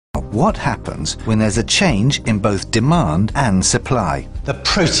What happens when there's a change in both demand and supply? The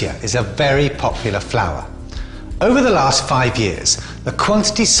protea is a very popular flower. Over the last 5 years, the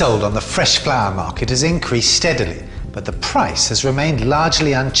quantity sold on the fresh flower market has increased steadily, but the price has remained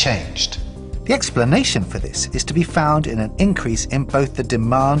largely unchanged. The explanation for this is to be found in an increase in both the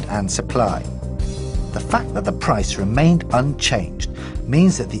demand and supply. The fact that the price remained unchanged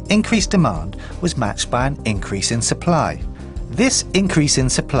means that the increased demand was matched by an increase in supply. This increase in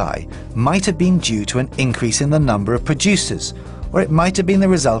supply might have been due to an increase in the number of producers, or it might have been the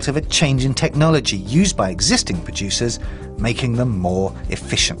result of a change in technology used by existing producers, making them more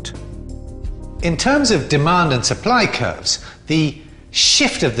efficient. In terms of demand and supply curves, the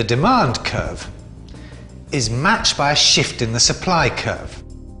shift of the demand curve is matched by a shift in the supply curve,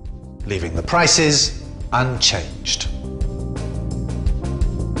 leaving the prices unchanged.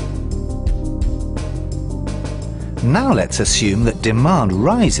 Now let's assume that demand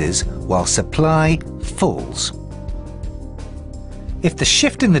rises while supply falls. If the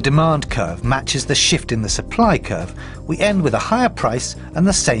shift in the demand curve matches the shift in the supply curve, we end with a higher price and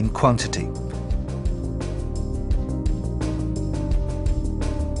the same quantity.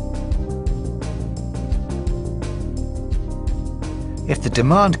 If the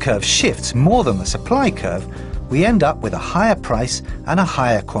demand curve shifts more than the supply curve, we end up with a higher price and a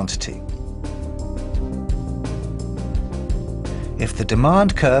higher quantity. If the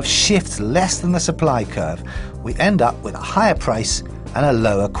demand curve shifts less than the supply curve, we end up with a higher price and a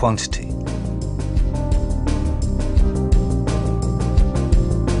lower quantity.